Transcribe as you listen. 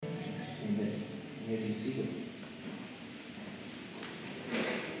may be seated.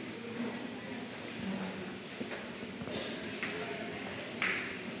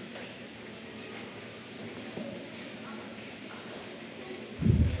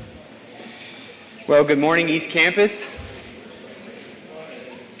 Well, good morning, East Campus.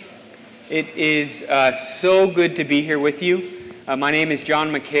 It is so good to be here with you. My name is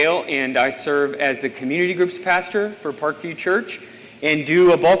John McHale, and I serve as the community groups pastor for Parkview Church and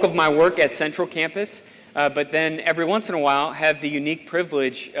do a bulk of my work at Central Campus, but then every once in a while have the unique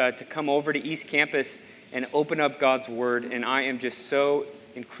privilege to come over to East Campus and open up God's Word, and I am just so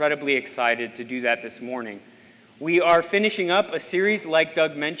incredibly excited to do that this morning. We are finishing up a series, like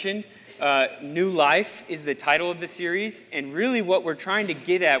Doug mentioned. New Life is the title of the series, and really what we're trying to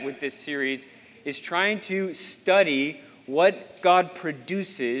get at with this series is trying to study what God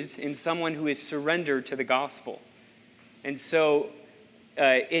produces in someone who is surrendered to the gospel. And so,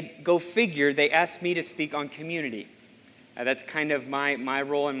 go figure, they asked me to speak on community. That's kind of my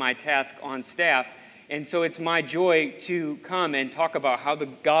role and my task on staff. And so it's my joy to come and talk about how the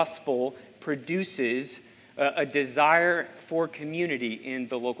gospel produces a desire for community in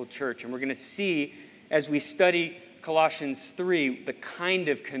the local church. And we're going to see, as we study Colossians 3, the kind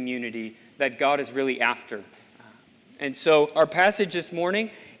of community that God is really after. And so our passage this morning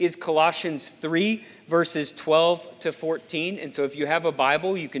is Colossians 3, verses 12 to 14. And so if you have a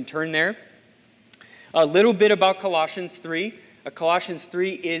Bible, you can turn there. A little bit about Colossians 3. Colossians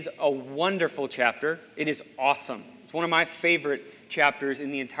 3 is a wonderful chapter. It is awesome. It's one of my favorite chapters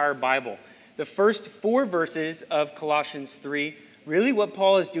in the entire Bible. The first 4 verses of Colossians 3, really what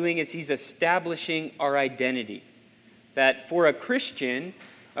Paul is doing is he's establishing our identity. That for a Christian,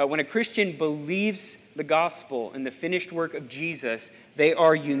 when a Christian believes the gospel and the finished work of Jesus, they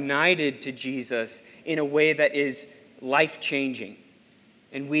are united to Jesus in a way that is life-changing.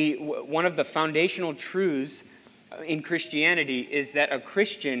 And one of the foundational truths in Christianity is that a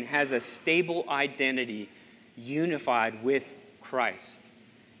Christian has a stable identity unified with Christ.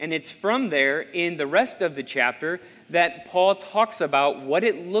 And it's from there, in the rest of the chapter, that Paul talks about what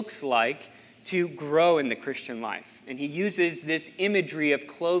it looks like to grow in the Christian life. And he uses this imagery of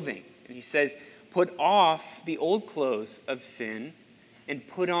clothing. And he says, put off the old clothes of sin and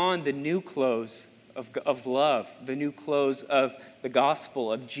put on the new clothes of love, the new clothes of the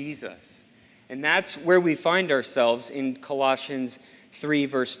gospel of Jesus. And that's where we find ourselves in Colossians 3,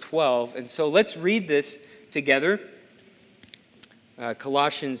 verse 12. And so let's read this together.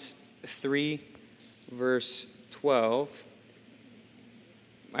 Colossians 3, verse 12.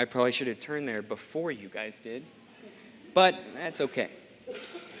 I probably should have turned there before you guys did, but that's okay.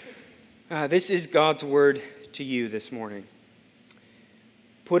 This is God's word to you this morning.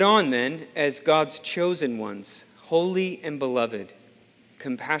 Put on then, as God's chosen ones, holy and beloved,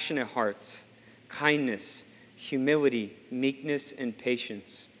 compassionate hearts, kindness, humility, meekness, and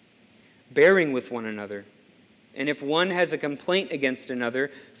patience, bearing with one another. And if one has a complaint against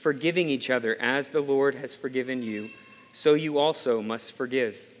another, forgiving each other as the Lord has forgiven you, so you also must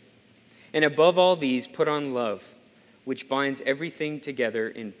forgive. And above all these, put on love, which binds everything together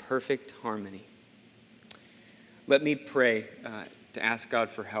in perfect harmony. Let me pray to ask God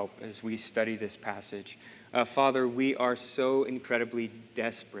for help as we study this passage. Father, we are so incredibly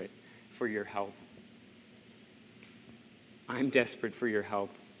desperate for your help. I'm desperate for your help.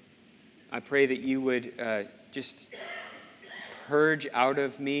 I pray that you would just purge out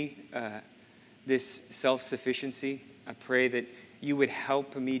of me this self-sufficiency. I pray that you would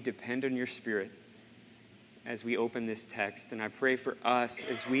help me depend on your Spirit as we open this text. And I pray for us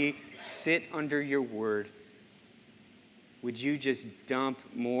as we sit under your word, would you just dump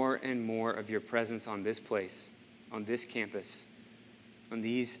more and more of your presence on this place, on this campus, on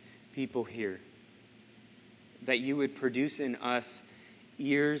these people here, that you would produce in us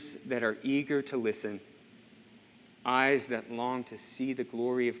ears that are eager to listen, eyes that long to see the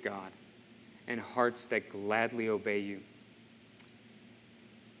glory of God, and hearts that gladly obey you.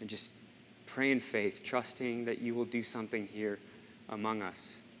 And just pray in faith, trusting that you will do something here among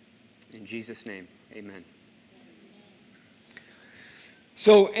us. In Jesus' name, amen.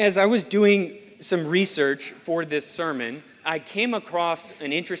 So as I was doing some research for this sermon, I came across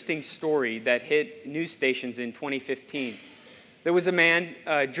an interesting story that hit news stations in 2015. There was a man,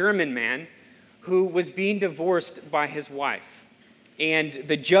 a German man, who was being divorced by his wife. And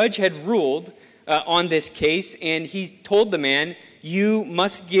the judge had ruled on this case, and he told the man, you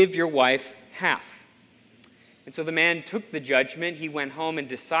must give your wife half. And so the man took the judgment. He went home and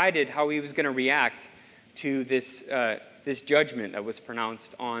decided how he was going to react to this judgment that was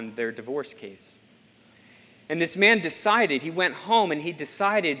pronounced on their divorce case. And this man he went home and he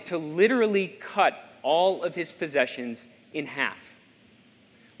decided to literally cut all of his possessions in half.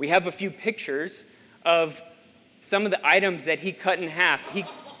 We have a few pictures of some of the items that he cut in half.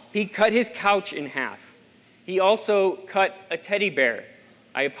 He cut his couch in half. He also cut a teddy bear.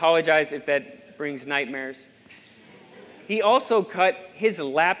 I apologize if that brings nightmares. He also cut his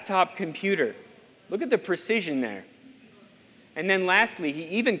laptop computer. Look at the precision there. And then lastly, he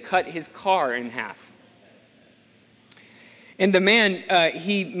even cut his car in half. And the man,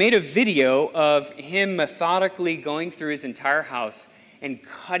 he made a video of him methodically going through his entire house and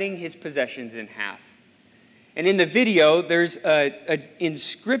cutting his possessions in half. And in the video, there's an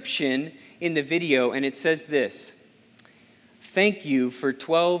inscription in the video, and it says this: "Thank you for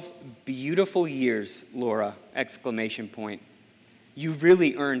 12 beautiful years, Laura!" ! You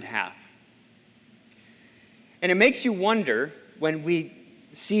really earned half. And it makes you wonder when we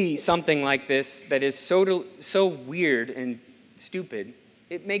see something like this that is so weird and stupid,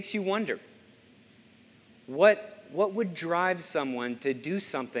 it makes you wonder, what would drive someone to do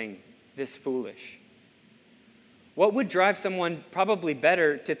something this foolish? What would drive someone, probably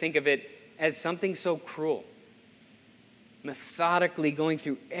better, to think of it as something so cruel? Methodically going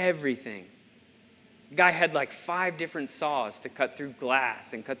through everything. The guy had like 5 different saws to cut through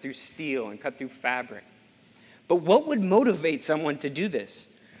glass and cut through steel and cut through fabric. But what would motivate someone to do this?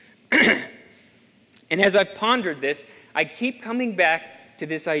 And as I've pondered this, I keep coming back to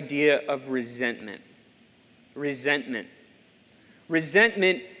this idea of resentment. Resentment.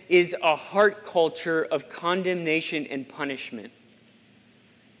 Resentment is a heart culture of condemnation and punishment.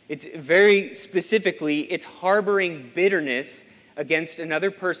 It's very specifically, it's harboring bitterness against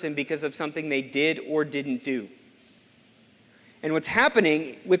another person because of something they did or didn't do. And what's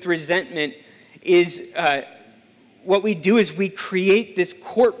happening with resentment is what we do is we create this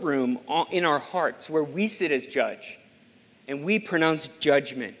courtroom in our hearts where we sit as judge and we pronounce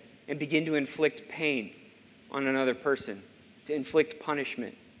judgment and begin to inflict pain on another person, to inflict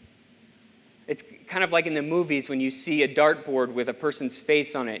punishment. It's kind of like in the movies when you see a dartboard with a person's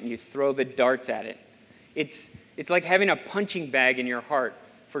face on it and you throw the darts at it. It's like having a punching bag in your heart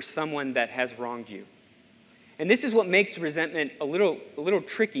for someone that has wronged you. And this is what makes resentment a little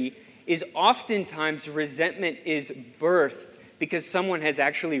tricky, is oftentimes resentment is birthed because someone has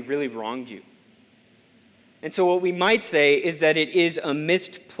actually really wronged you. And so what we might say is that it is a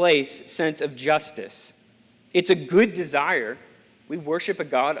misplaced sense of justice. It's a good desire. We worship a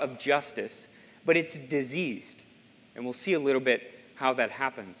God of justice, but it's diseased. And we'll see a little bit how that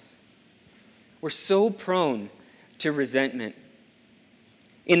happens. We're so prone to resentment.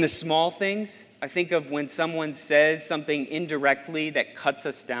 In the small things, I think of when someone says something indirectly that cuts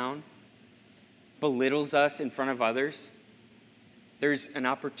us down, belittles us in front of others. There's an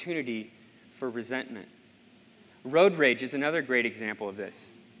opportunity for resentment. Road rage is another great example of this,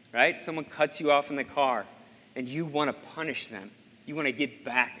 right? Someone cuts you off in the car, and you want to punish them. You want to get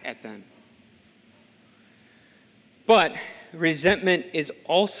back at them. But resentment is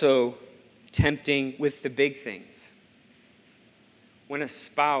also tempting with the big things. When a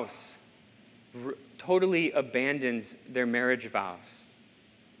spouse totally abandons their marriage vows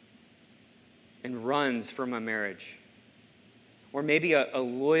and runs from a marriage, or maybe a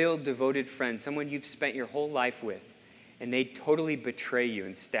loyal, devoted friend, someone you've spent your whole life with, and they totally betray you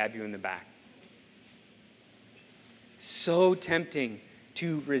and stab you in the back. So tempting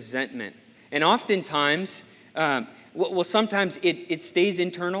to resentment. And oftentimes, sometimes it stays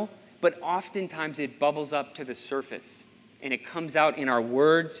internal, but oftentimes it bubbles up to the surface. And it comes out in our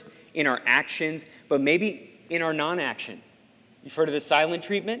words, in our actions, but maybe in our non-action. You've heard of the silent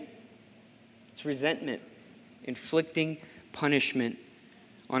treatment? It's resentment, inflicting punishment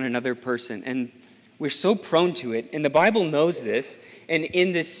on another person. And we're so prone to it, and the Bible knows this. And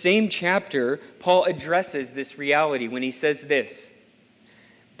in this same chapter, Paul addresses this reality when he says this: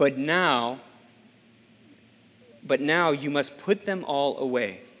 But now you must put them all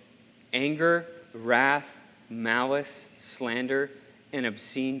away. Anger, wrath, malice, slander, and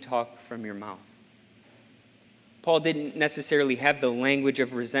obscene talk from your mouth. Paul didn't necessarily have the language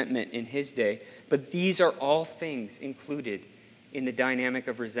of resentment in his day, but these are all things included in the dynamic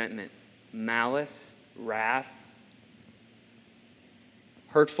of resentment. Malice, wrath,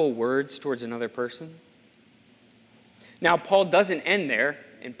 hurtful words towards another person. Now, Paul doesn't end there,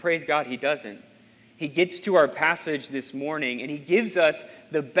 and praise God he doesn't. He gets to our passage this morning, and he gives us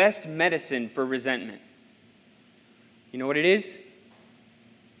the best medicine for resentment. You know what it is?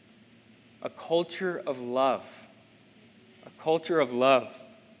 A culture of love. A culture of love.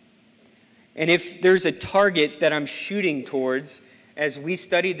 And if there's a target that I'm shooting towards as we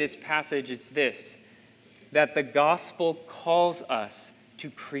study this passage, it's this: that the gospel calls us to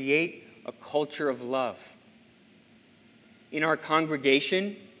create a culture of love. In our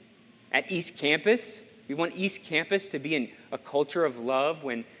congregation at East Campus, we want East Campus to be in a culture of love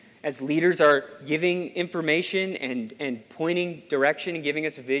when, as leaders are giving information and pointing direction and giving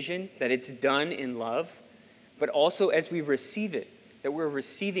us a vision, that it's done in love, but also as we receive it, that we're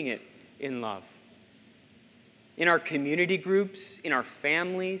receiving it in love. In our community groups, in our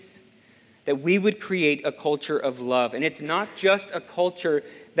families, that we would create a culture of love. And it's not just a culture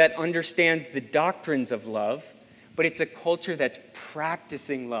that understands the doctrines of love, but it's a culture that's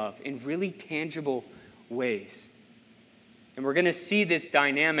practicing love in really tangible ways. And we're going to see this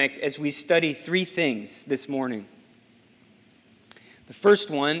dynamic as we study three things this morning. The first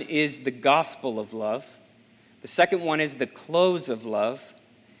one is the gospel of love. The second one is the close of love.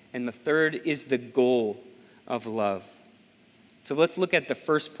 And the third is the goal of love. So let's look at the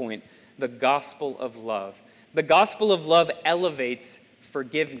first point, the gospel of love. The gospel of love elevates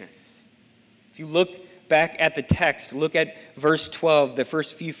forgiveness. If you look back at the text, look at verse 12, the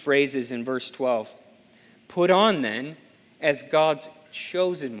first few phrases in verse 12. Put on then as God's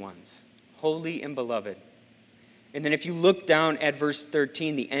chosen ones, holy and beloved. And then if you look down at verse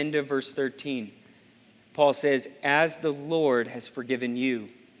 13, the end of verse 13, Paul says, as the Lord has forgiven you,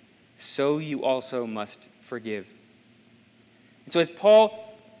 so you also must forgive. And so as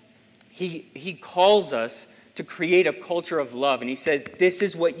Paul, he calls us to create a culture of love, and he says, this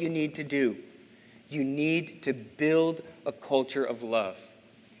is what you need to do. You need to build a culture of love.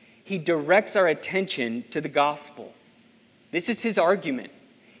 He directs our attention to the gospel. This is his argument.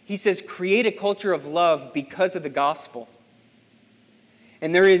 He says, create a culture of love because of the gospel.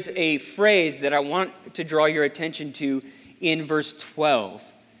 And there is a phrase that I want to draw your attention to in verse 12.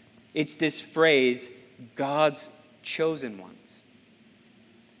 It's this phrase, God's chosen ones.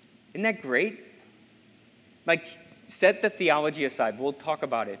 Isn't that great? Like, set the theology aside. We'll talk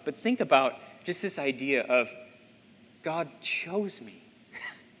about it. But think about just this idea of God chose me.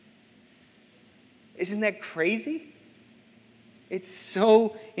 Isn't that crazy? It's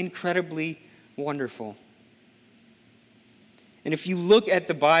so incredibly wonderful. And if you look at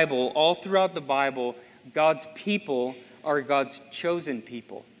the Bible, all throughout the Bible, God's people are God's chosen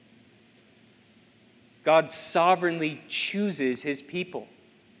people. God sovereignly chooses his people.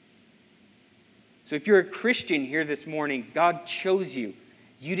 So if you're a Christian here this morning, God chose you.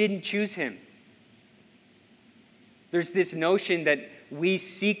 You didn't choose him. There's this notion that we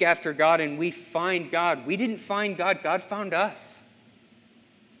seek after God and we find God. We didn't find God. God found us.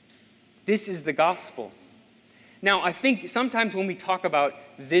 This is the gospel. Now, I think sometimes when we talk about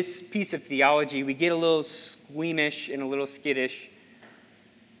this piece of theology, we get a little squeamish and a little skittish.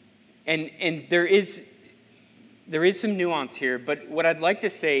 And there is some nuance here, but what I'd like to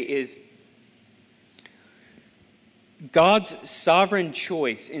say is God's sovereign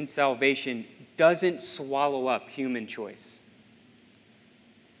choice in salvation doesn't swallow up human choice.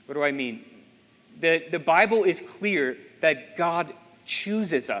 What do I mean? The Bible is clear that God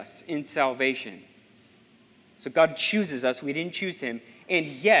chooses us in salvation. So God chooses us. We didn't choose him. And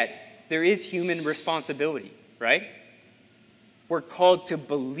yet, there is human responsibility, right? We're called to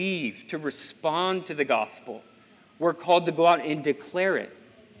believe, to respond to the gospel. We're called to go out and declare it.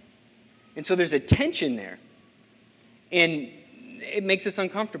 And so there's a tension there. And it makes us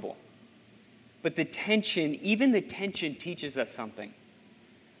uncomfortable. But the tension, even the tension teaches us something.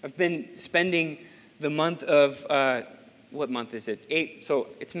 I've been spending the month of, what month is it? So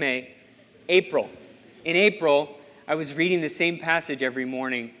it's May. April. In April, I was reading the same passage every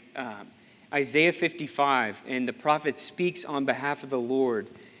morning, Isaiah 55, and the prophet speaks on behalf of the Lord.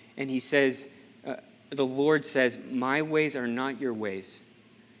 And he says, the Lord says, my ways are not your ways.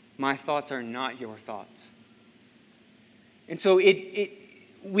 My thoughts are not your thoughts. And so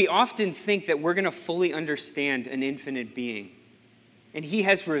we often think that we're going to fully understand an infinite being. And he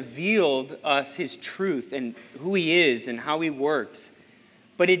has revealed us his truth and who he is and how he works.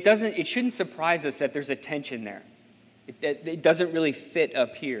 But it shouldn't surprise us that there's a tension there. It doesn't really fit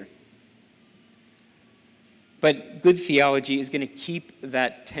up here. But good theology is going to keep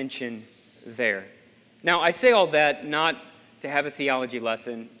that tension there. Now, I say all that not to have a theology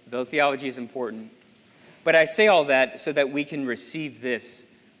lesson, though theology is important. But I say all that so that we can receive this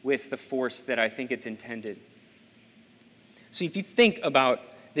with the force that I think it's intended. So if you think about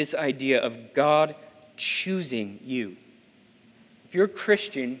this idea of God choosing you, if you're a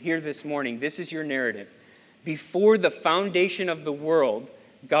Christian here this morning, this is your narrative. Before the foundation of the world,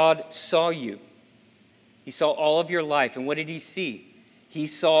 God saw you. He saw all of your life. And what did he see? He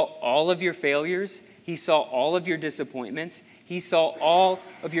saw all of your failures. He saw all of your disappointments. He saw all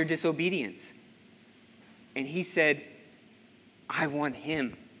of your disobedience. And he said, I want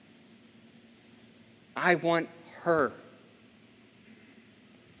him. I want her.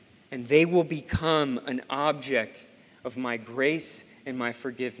 And they will become an object of my grace and my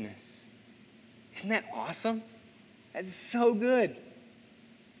forgiveness. Isn't that awesome? That's so good.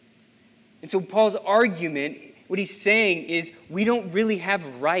 And so Paul's argument, what he's saying is we don't really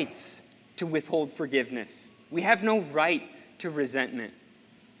have rights to withhold forgiveness. We have no right to resentment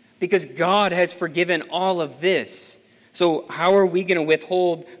because God has forgiven all of this. So how are we going to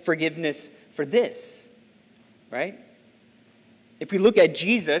withhold forgiveness for this? Right? If we look at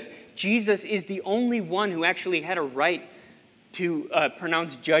Jesus, Jesus is the only one who actually had a right to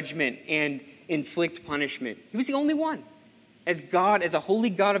pronounce judgment and inflict punishment. He was the only one. As God, as a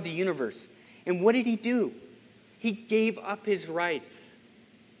holy God of the universe. And what did he do? He gave up his rights.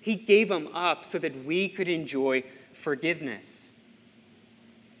 He gave them up so that we could enjoy forgiveness.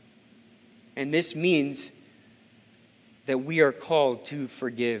 And this means that we are called to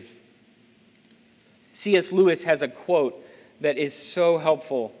forgive. C.S. Lewis has a quote that is so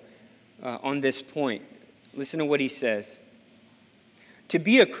helpful on this point. Listen to what he says. To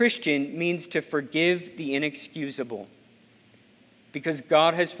be a Christian means to forgive the inexcusable, because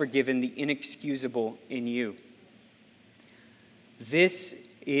God has forgiven the inexcusable in you. This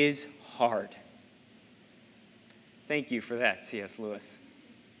is hard. Thank you for that, C.S. Lewis.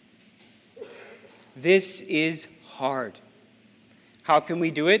 This is hard. How can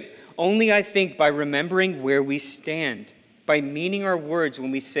we do it? Only, I think, by remembering where we stand, by meaning our words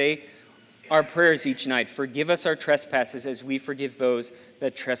when we say our prayers each night. Forgive us our trespasses as we forgive those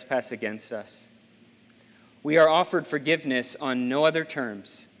that trespass against us. We are offered forgiveness on no other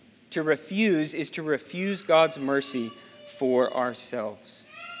terms. To refuse is to refuse God's mercy for ourselves.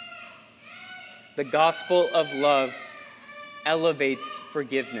 The gospel of love elevates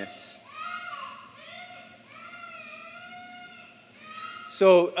forgiveness.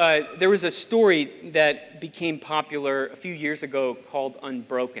 So there was a story that became popular a few years ago called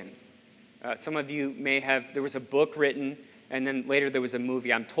Unbroken. Some of you may have, there was a book written, and then later there was a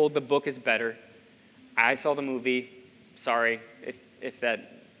movie. I'm told the book is better. I saw the movie. Sorry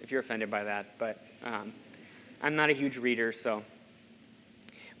if you're offended by that, but I'm not a huge reader, so.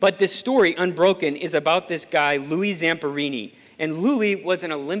 But this story, Unbroken, is about this guy, Louis Zamperini. And Louis was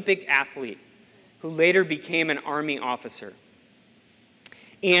an Olympic athlete who later became an army officer.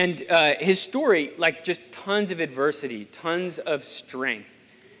 And his story, like just tons of adversity, tons of strength.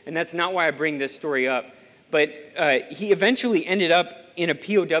 And that's not why I bring this story up. But he eventually ended up in a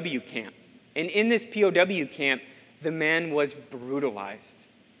POW camp. And in this POW camp, the man was brutalized.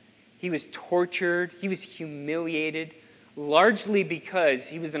 He was tortured. He was humiliated, largely because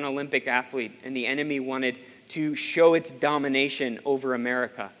he was an Olympic athlete and the enemy wanted to show its domination over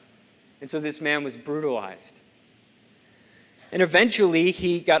America. And so this man was brutalized. And eventually,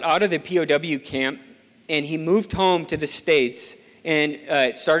 he got out of the POW camp and he moved home to the States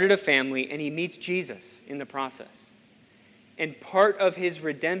and started a family, and he meets Jesus in the process. And part of his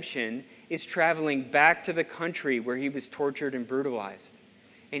redemption is traveling back to the country where he was tortured and brutalized.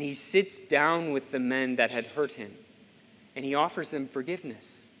 And he sits down with the men that had hurt him, and he offers them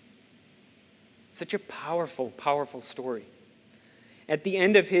forgiveness. Such a powerful, powerful story. At the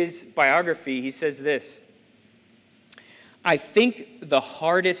end of his biography, he says this: I think the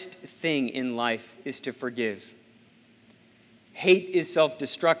hardest thing in life is to forgive. Hate is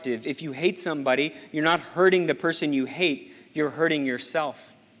self-destructive. If you hate somebody, you're not hurting the person you hate, you're hurting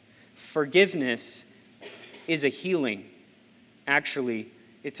yourself. Forgiveness is a healing. Actually,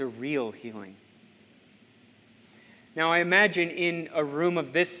 it's a real healing. Now, I imagine in a room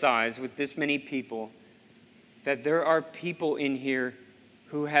of this size with this many people that there are people in here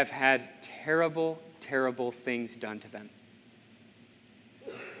who have had terrible, terrible things done to them.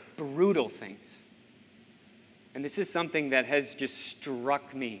 Brutal things. And this is something that has just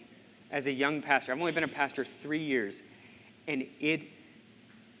struck me as a young pastor. I've only been a pastor 3 years, and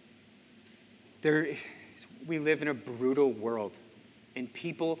we live in a brutal world, and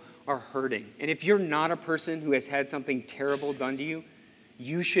people are hurting. And if you're not a person who has had something terrible done to you,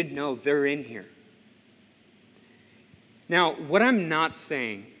 you should know they're in here. Now, what I'm not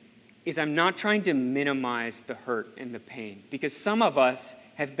saying is I'm not trying to minimize the hurt and the pain, because some of us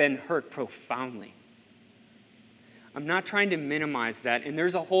have been hurt profoundly. I'm not trying to minimize that, and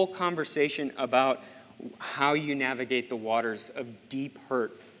there's a whole conversation about how you navigate the waters of deep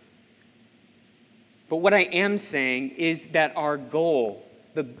hurt. But what I am saying is that our goal,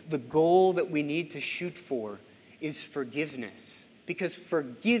 the goal that we need to shoot for, is forgiveness, because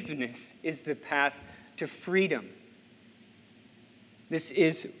forgiveness is the path to freedom. This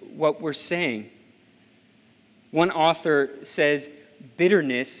is what we're saying. One author says,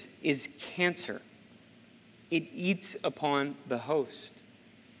 bitterness is cancer. It eats upon the host.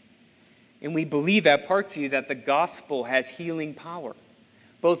 And we believe at Parkview that the gospel has healing power,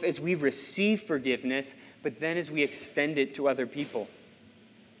 both as we receive forgiveness, but then as we extend it to other people.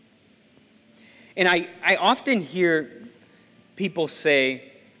 And I often hear people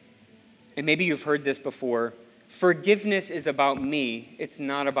say, and maybe you've heard this before, forgiveness is about me, it's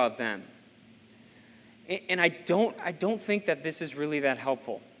not about them. And I don't think that this is really that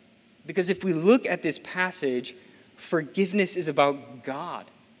helpful. Because if we look at this passage, forgiveness is about God.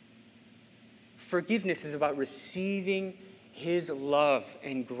 Forgiveness is about receiving His love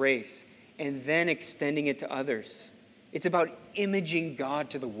and grace and then extending it to others. It's about imaging God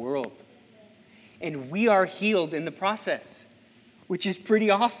to the world. And we are healed in the process, which is pretty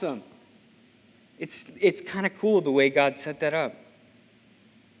awesome. It's kind of cool the way God set that up.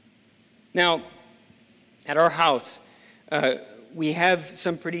 Now, at our house, we have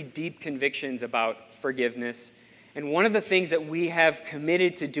some pretty deep convictions about forgiveness. And one of the things that we have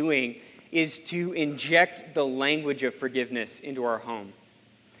committed to doing is to inject the language of forgiveness into our home.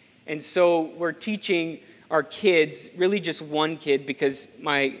 And so we're teaching our kids, really just one kid, because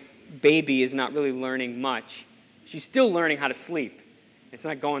my baby is not really learning much. She's still learning how to sleep. It's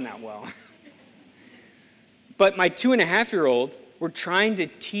not going that well. But my 2.5-year-old, we're trying to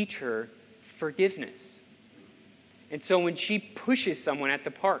teach her forgiveness. And so when she pushes someone at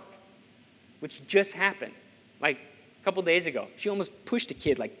the park, which just happened, like a couple days ago, she almost pushed a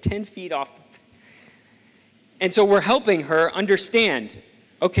kid like 10 feet off. And so we're helping her understand,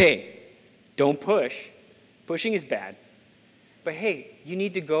 okay, don't push. Pushing is bad. But hey, you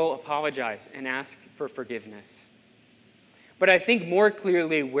need to go apologize and ask for forgiveness. But I think more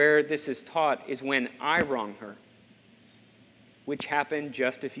clearly where this is taught is when I wrong her, which happened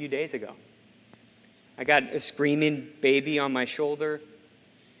just a few days ago. I got a screaming baby on my shoulder,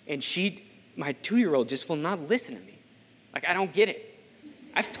 and my 2-year-old just will not listen to me. Like, I don't get it.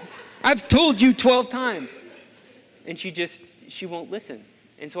 I've told you 12 times. And she won't listen.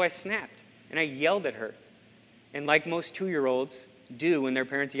 And so I snapped, and I yelled at her. And like most 2-year-olds do when their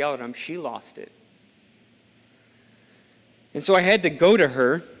parents yell at them, she lost it. And so I had to go to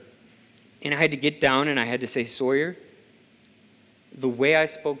her, and I had to get down, and I had to say, Sawyer, the way I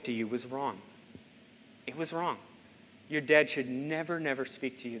spoke to you was wrong. It was wrong. Your dad should never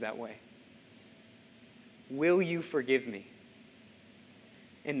speak to you that way. Will you forgive me?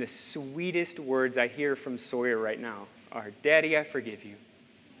 And the sweetest words I hear from Sawyer right now are, Daddy, I forgive you.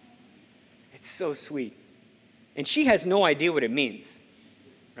 It's so sweet. And she has no idea what it means,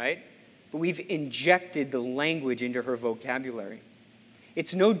 right? But we've injected the language into her vocabulary.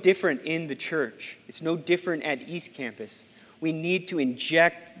 It's no different in the church. It's no different at East Campus. We need to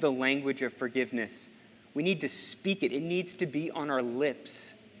inject the language of forgiveness. We need to speak it. It needs to be on our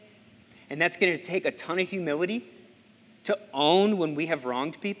lips. And that's going to take a ton of humility to own when we have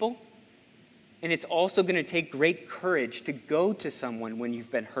wronged people. And it's also going to take great courage to go to someone when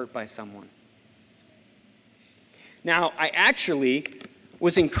you've been hurt by someone. Now, I actually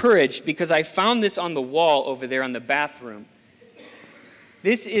was encouraged because I found this on the wall over there on the bathroom.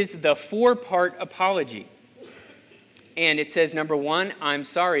 This is the 4-part apology. And it says, number 1, I'm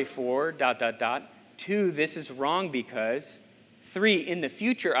sorry for, ... 2, this is wrong because. 3, in the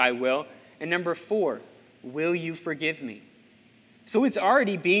future I will. And number 4, will you forgive me? So it's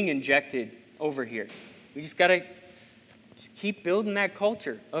already being injected over here. We just got to keep building that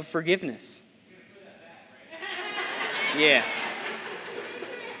culture of forgiveness. Yeah.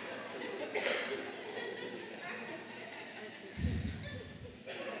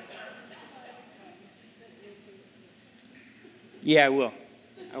 Yeah, I will.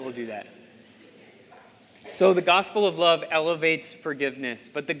 I will do that. So the gospel of love elevates forgiveness,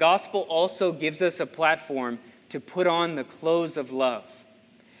 but the gospel also gives us a platform to put on the clothes of love.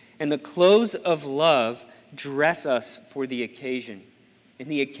 And the clothes of love dress us for the occasion. And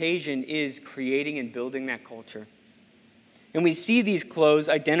the occasion is creating and building that culture. And we see these clothes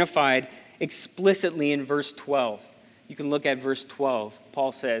identified explicitly in verse 12. You can look at verse 12.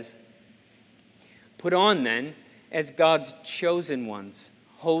 Paul says, "Put on then, as God's chosen ones,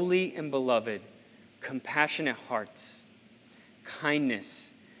 holy and beloved, compassionate hearts,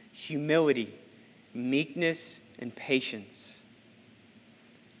 kindness, humility, meekness, and patience."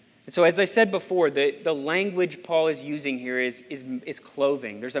 And so as I said before, the language Paul is using here is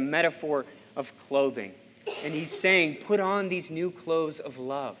clothing. There's a metaphor of clothing. And he's saying, put on these new clothes of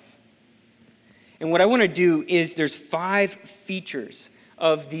love. And what I want to do is there's 5 features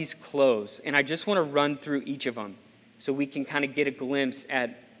of these clothes. And I just want to run through each of them so we can kind of get a glimpse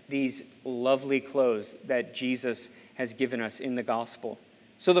at these lovely clothes that Jesus has given us in the gospel.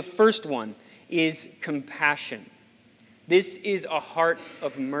 So the first one is compassion. This is a heart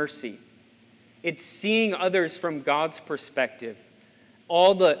of mercy. It's seeing others from God's perspective.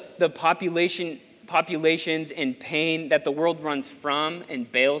 All the populations and pain that the world runs from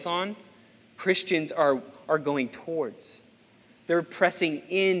and bails on, Christians are going towards. They're pressing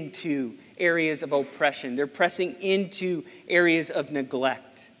into areas of oppression. They're pressing into areas of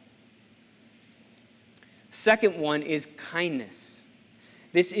neglect. Second one is kindness.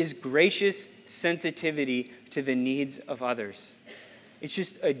 This is gracious sensitivity to the needs of others. It's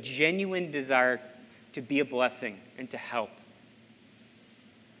just a genuine desire to be a blessing and to help.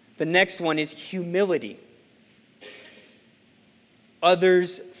 The next one is humility.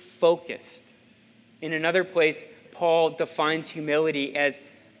 Others focused. In another place, Paul defines humility as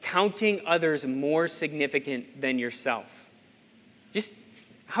counting others more significant than yourself. Just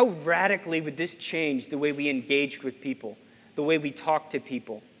how radically would this change the way we engage with people, the way we talk to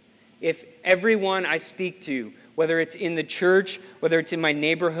people? If everyone I speak to, whether it's in the church, whether it's in my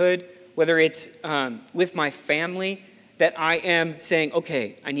neighborhood, whether it's with my family, that I am saying,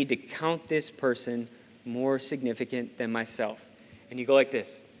 okay, I need to count this person more significant than myself. And you go like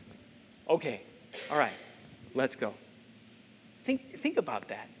this. Okay, all right, let's go. Think about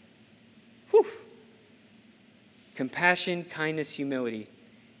that. Whew. Compassion, kindness, humility.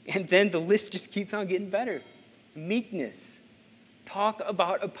 And then the list just keeps on getting better. Meekness. Talk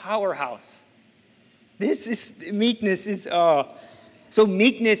about a powerhouse. Meekness is, So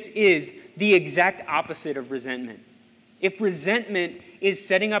meekness is the exact opposite of resentment. If resentment is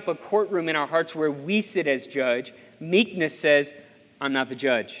setting up a courtroom in our hearts where we sit as judge, meekness says, I'm not the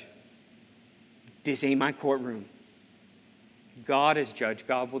judge. This ain't my courtroom. God is judge.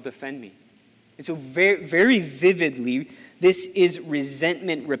 God will defend me. And so very, very vividly, this is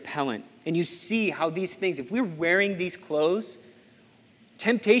resentment repellent. And you see how these things, if we're wearing these clothes,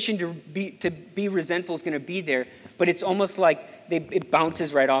 temptation to be resentful is going to be there, but it's almost like it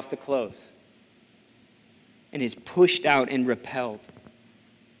bounces right off the clothes and is pushed out and repelled.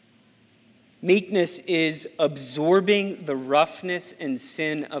 Meekness is absorbing the roughness and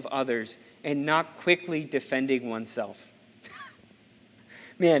sin of others and not quickly defending oneself.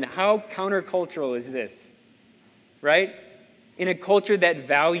 Man, how countercultural is this, right? In a culture that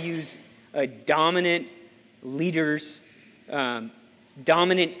values dominant leaders,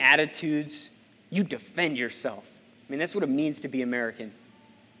 dominant attitudes, you defend yourself. I mean, that's what it means to be American.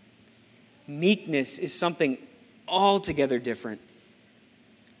 Meekness is something altogether different.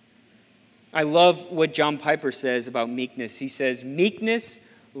 I love what John Piper says about meekness. He says, meekness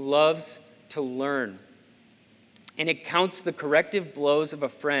loves to learn, and it counts the corrective blows of a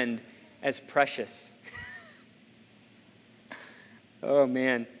friend as precious. Oh,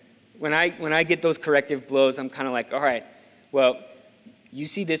 man. When I get those corrective blows, I'm kind of like, all right, well, you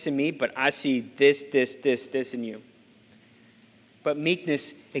see this in me, but I see this in you. But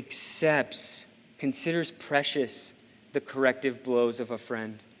meekness accepts, considers precious the corrective blows of a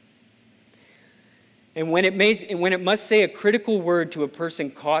friend. And when it must say a critical word to a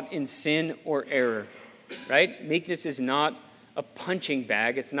person caught in sin or error, right? Meekness is not a punching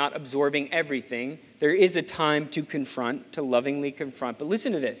bag. It's not absorbing everything. There is a time to confront, to lovingly confront. But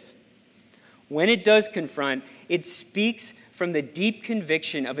listen to this. When it does confront, it speaks from the deep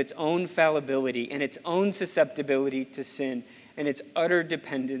conviction of its own fallibility and its own susceptibility to sin and its utter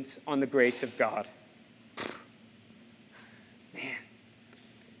dependence on the grace of God. Man.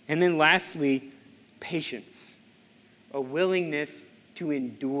 And then lastly, patience. A willingness to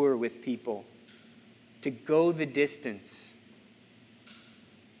endure with people, to go the distance.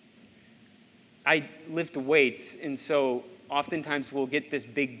 I lift weights, and so oftentimes we'll get this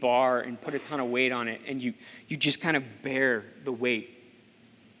big bar and put a ton of weight on it, and you just kind of bear the weight.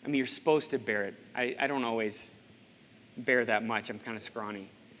 I mean, you're supposed to bear it. I don't always bear that much. I'm kind of scrawny.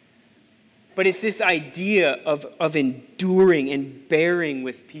 But it's this idea of enduring and bearing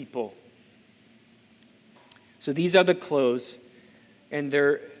with people. So these are the clothes, and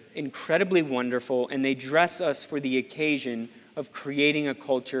they're incredibly wonderful, and they dress us for the occasion of creating a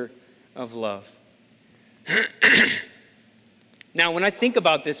culture of love. Now, when I think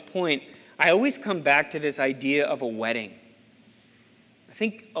about this point, I always come back to this idea of a wedding. I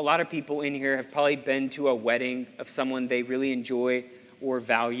think a lot of people in here have probably been to a wedding of someone they really enjoy or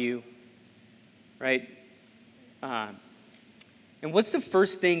value, right? And what's the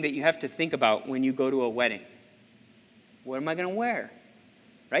first thing that you have to think about when you go to a wedding? What am I going to wear?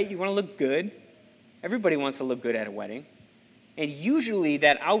 Right? You want to look good. Everybody wants to look good at a wedding. And usually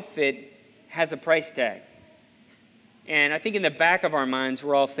that outfit has a price tag. And I think in the back of our minds,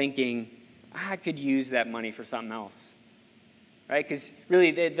 we're all thinking, I could use that money for something else. Right? Because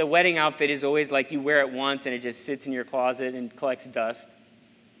really, the wedding outfit is always like you wear it once and it just sits in your closet and collects dust.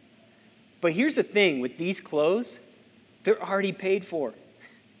 But here's the thing with these clothes, they're already paid for.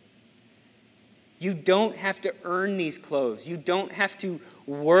 You don't have to earn these clothes. You don't have to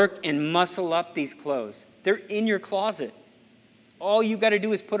work and muscle up these clothes. They're in your closet. All you got to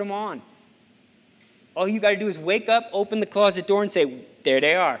do is put them on. All you got to do is wake up, open the closet door, and say, there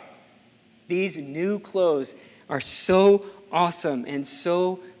they are. These new clothes are so awesome and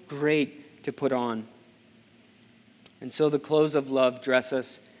so great to put on. And so the clothes of love dress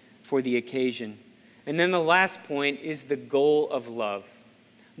us for the occasion. And then the last point is the goal of love.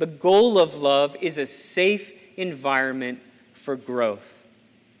 The goal of love is a safe environment for growth.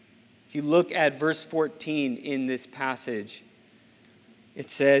 If you look at verse 14 in this passage, it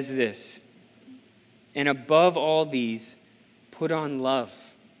says this, and above all these, put on love,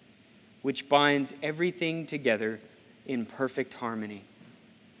 which binds everything together in perfect harmony.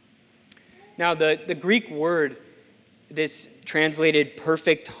 Now, the Greek word, this translated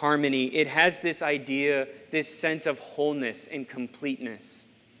perfect harmony, it has this idea, this sense of wholeness and completeness.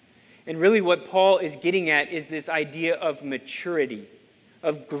 And really what Paul is getting at is this idea of maturity,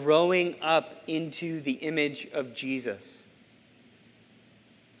 of growing up into the image of Jesus.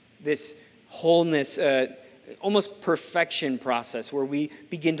 This wholeness, almost perfection process where we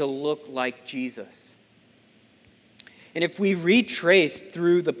begin to look like Jesus. And if we retrace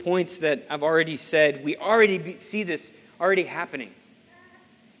through the points that I've already said, we already see this already happening.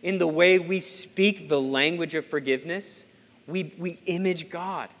 In the way we speak the language of forgiveness, we image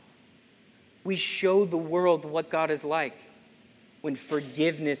God. We show the world what God is like when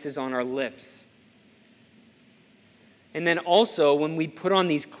forgiveness is on our lips. And then also when we put on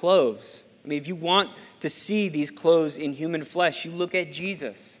these clothes, I mean, if you want to see these clothes in human flesh, you look at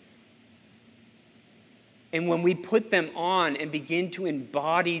Jesus. And when we put them on and begin to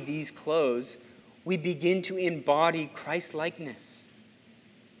embody these clothes, we begin to embody Christ-likeness.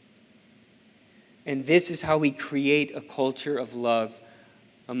 And this is how we create a culture of love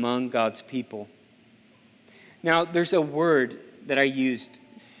among God's people. Now, there's a word that I used,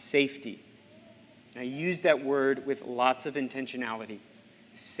 safety. And I use that word with lots of intentionality,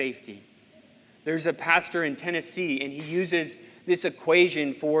 safety. There's a pastor in Tennessee, and he uses this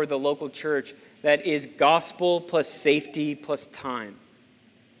equation for the local church that is gospel plus safety plus time.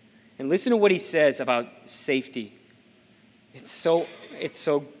 And listen to what he says about safety. It's so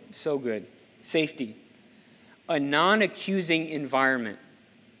good. Safety. A non-accusing environment.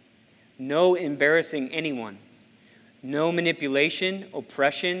 No embarrassing anyone. No manipulation,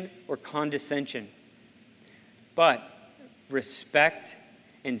 oppression, or condescension. But respect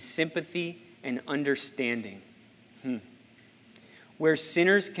and sympathy and understanding. Where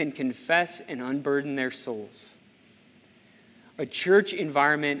sinners can confess and unburden their souls. A church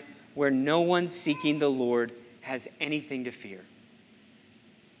environment where no one seeking the Lord has anything to fear.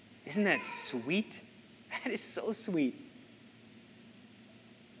 Isn't that sweet? That is so sweet.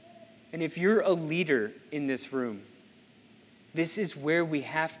 And if you're a leader in this room, this is where we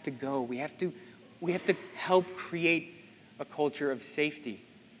have to go. We have to help create a culture of safety.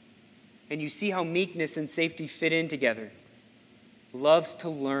 And you see how meekness and safety fit in together. Loves to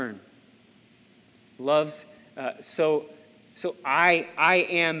learn. Loves, so I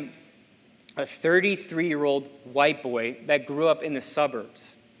am a 33-year-old white boy that grew up in the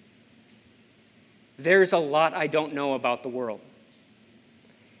suburbs. There's a lot I don't know about the world.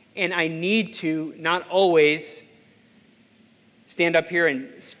 And I need to not always stand up here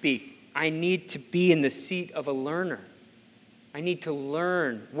and speak. I need to be in the seat of a learner. I need to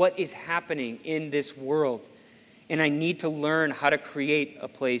learn what is happening in this world. And I need to learn how to create a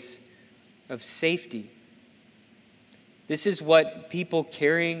place of safety. This is what people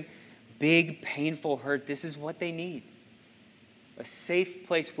carrying big, painful hurt, this is what they need. A safe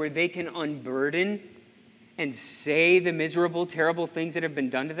place where they can unburden and say the miserable, terrible things that have been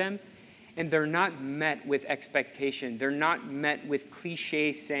done to them, and they're not met with expectation. They're not met with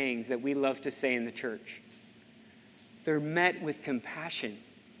cliche sayings that we love to say in the church. They're met with compassion.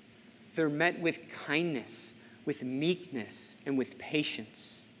 They're met with kindness, with meekness, and with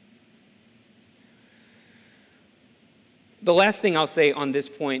patience. The last thing I'll say on this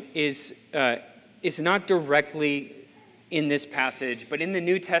point is not directly in this passage, but in the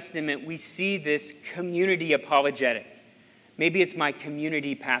New Testament, we see this community apologetic. Maybe it's my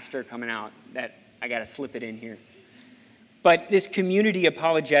community pastor coming out that I got to slip it in here. But this community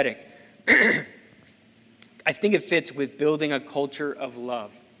apologetic, I think it fits with building a culture of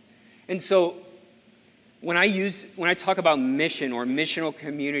love. And so When I talk about mission or missional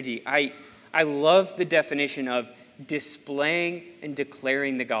community, I love the definition of displaying and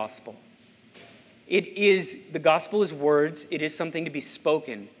declaring the gospel. The gospel is words, it is something to be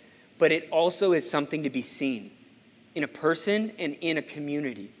spoken, but it also is something to be seen in a person and in a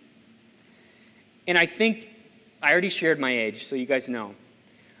community. And I think, I already shared my age, so you guys know.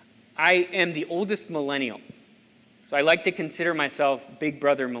 I am the oldest millennial. So I like to consider myself big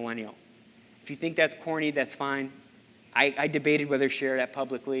brother millennial. If you think that's corny, that's fine. I debated whether to share that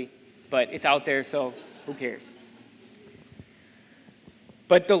publicly, but it's out there, so who cares?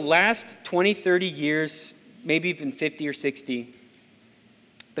 But the last 20, 30 years, maybe even 50 or 60,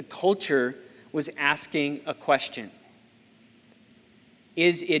 the culture was asking a question.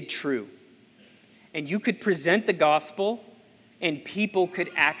 Is it true? And you could present the gospel, and people could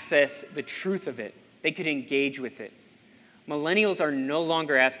access the truth of it. They could engage with it. Millennials are no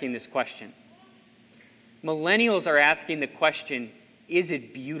longer asking this question. Millennials are asking the question, is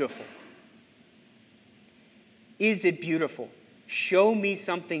it beautiful? Is it beautiful? Show me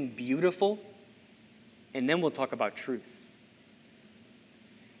something beautiful, and then we'll talk about truth.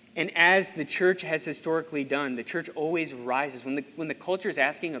 And as the church has historically done, the church always rises. When the culture is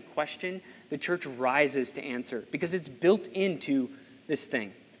asking a question, the church rises to answer because it's built into this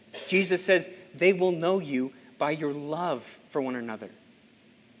thing. Jesus says, they will know you by your love for one another.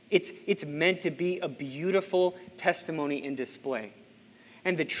 It's meant to be a beautiful testimony and display.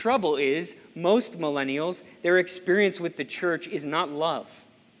 And the trouble is, most millennials, their experience with the church is not love.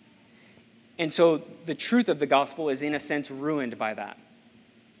 And so the truth of the gospel is, in a sense, ruined by that.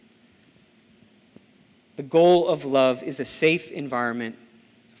 The goal of love is a safe environment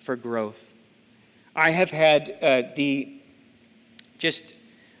for growth. I have had the just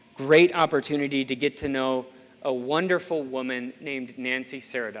great opportunity to get to know a wonderful woman named Nancy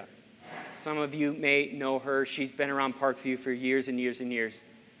Sereda. Some of you may know her. She's been around Parkview for years and years and years.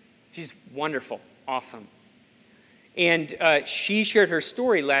 She's wonderful, awesome. And she shared her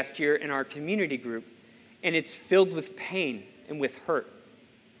story last year in our community group, and it's filled with pain and with hurt.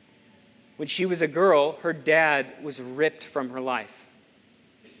 When she was a girl, her dad was ripped from her life.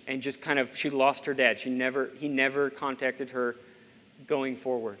 And just she lost her dad. He never contacted her going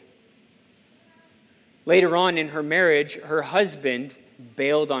forward. Later on in her marriage, her husband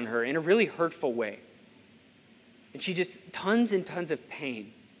bailed on her in a really hurtful way. And she just, tons and tons of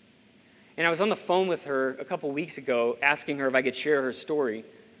pain. And I was on the phone with her a couple weeks ago, asking her if I could share her story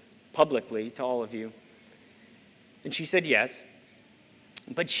publicly to all of you. And she said yes.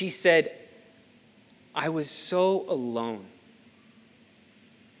 But she said, I was so alone.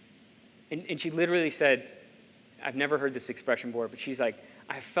 And she literally said, I've never heard this expression before, but she's like,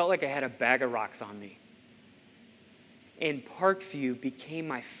 I felt like I had a bag of rocks on me. And Parkview became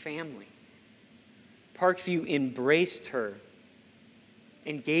my family. Parkview embraced her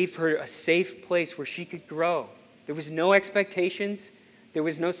and gave her a safe place where she could grow. There was no expectations. There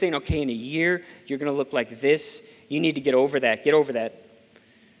was no saying, okay, in a year, you're going to look like this. You need to get over that. Get over that.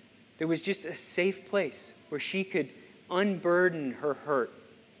 There was just a safe place where she could unburden her hurt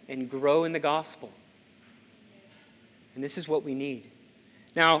and grow in the gospel. And this is what we need.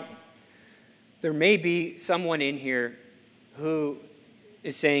 Now, there may be someone in here who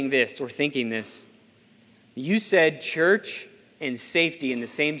is saying this or thinking this. You said church and safety in the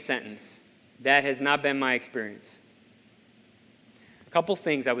same sentence. That has not been my experience. A couple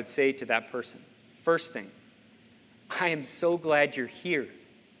things I would say to that person. First thing, I am so glad you're here.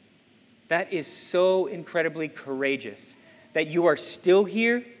 That is so incredibly courageous that you are still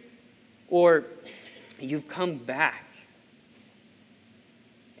here or you've come back.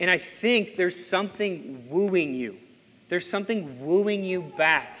 And I think there's something wooing you. There's something wooing you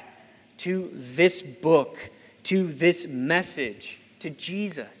back to this book, to this message, to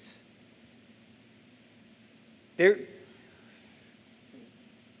Jesus. In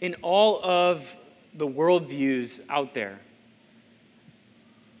all of the worldviews out there,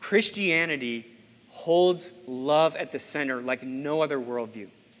 Christianity holds love at the center like no other worldview.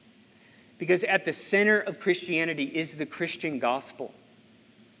 Because at the center of Christianity is the Christian gospel.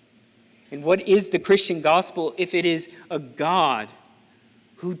 And what is the Christian gospel if it is a God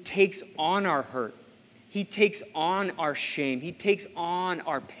who takes on our hurt? He takes on our shame. He takes on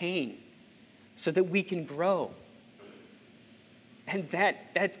our pain so that we can grow. And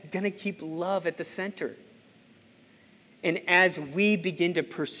that's going to keep love at the center. And as we begin to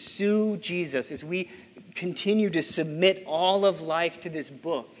pursue Jesus, as we continue to submit all of life to this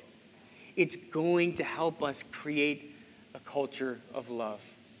book, it's going to help us create a culture of love.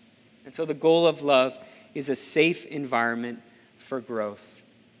 And so the goal of love is a safe environment for growth.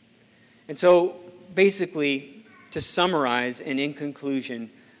 And so basically, to summarize and in conclusion,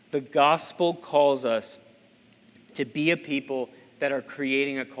 the gospel calls us to be a people that are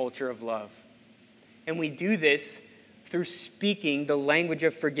creating a culture of love. And we do this through speaking the language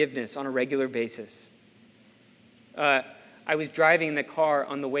of forgiveness on a regular basis. I was driving in the car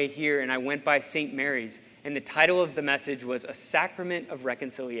on the way here, and I went by St. Mary's, and the title of the message was A Sacrament of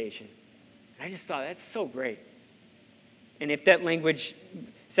Reconciliation. And I just thought, that's so great. And if that language,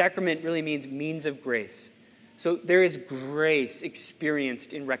 sacrament really means means of grace. So there is grace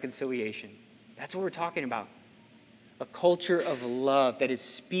experienced in reconciliation. That's what we're talking about. A culture of love that is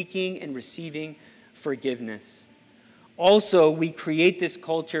speaking and receiving forgiveness. Also, we create this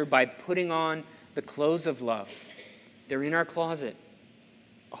culture by putting on the clothes of love. They're in our closet.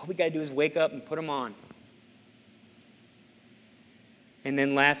 All we got to do is wake up and put them on. And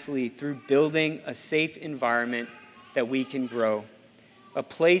then lastly, through building a safe environment that we can grow. A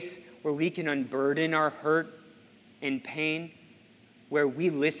place where we can unburden our hurt and pain, where we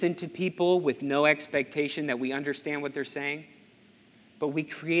listen to people with no expectation that we understand what they're saying, but we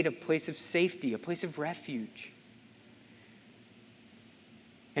create a place of safety, a place of refuge.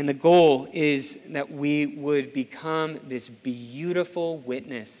 And the goal is that we would become this beautiful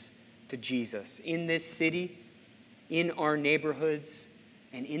witness to Jesus in this city, in our neighborhoods,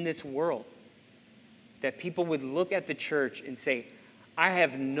 and in this world. That people would look at the church and say, I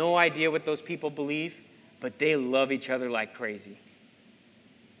have no idea what those people believe, but they love each other like crazy.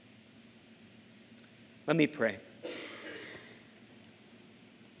 Let me pray.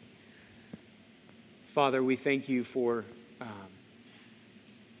 Father, we thank you for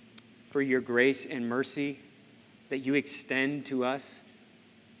your grace and mercy that you extend to us.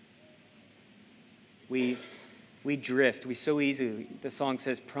 We drift. We so easily, the song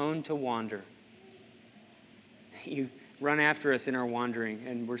says, prone to wander. You run after us in our wandering,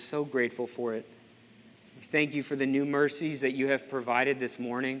 and we're so grateful for it. We thank you for the new mercies that you have provided this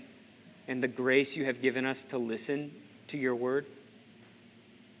morning and the grace you have given us to listen to your word.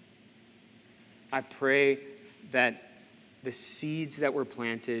 I pray that the seeds that were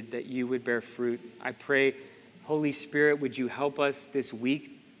planted, that you would bear fruit. I pray, Holy Spirit, would you help us this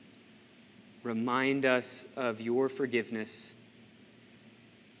week? Remind us of your forgiveness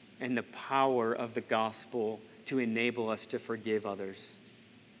and the power of the gospel to enable us to forgive others.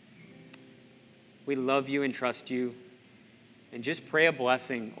 We love you and trust you. And just pray a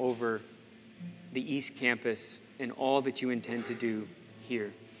blessing over the East Campus and all that you intend to do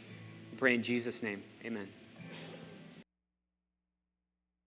here. We pray in Jesus' name. Amen.